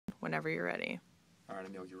whenever you're ready. All right,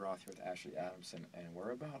 I'm Yogi Roth here with Ashley Adamson, and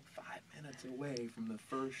we're about 5 minutes away from the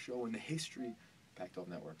first show in the history of Pac-12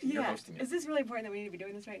 Networks. You're hosting it. Is this really important that we need to be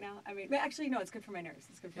doing this right now? I mean, actually, no, it's good for my nerves.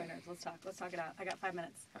 It's good for my nerves. Let's talk. Let's talk it out. I got 5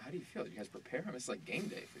 minutes. How do you feel? Did you guys prepare? I mean, it's like game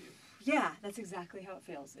day for you. Yeah, that's exactly how it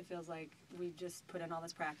feels. It feels like we just put in all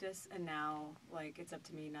this practice, and now, like, it's up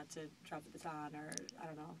to me not to drop the baton or, I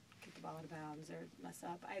don't know, kick the ball out of bounds or mess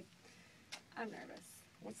up. I'm nervous.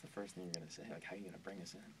 What's the first thing you're going to say? Like, how are you going to bring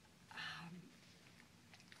us in?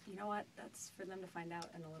 You know what? That's for them to find out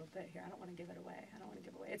in a little bit here. I don't want to give it away.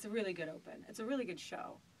 It's a really good open. It's a really good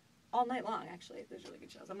show. All night long, actually. There's really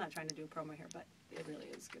good shows. I'm not trying to do a promo here, but it really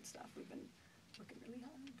is good stuff. We've been working really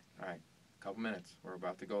hard. All right. Couple minutes. We're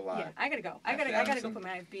about to go live. Yeah, I gotta go. I gotta go put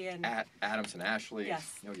my FB in. At Adamson Ashley.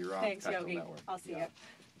 Yes. Yogi Roth. Thanks, Pac-12 Yogi. Network. I'll see you.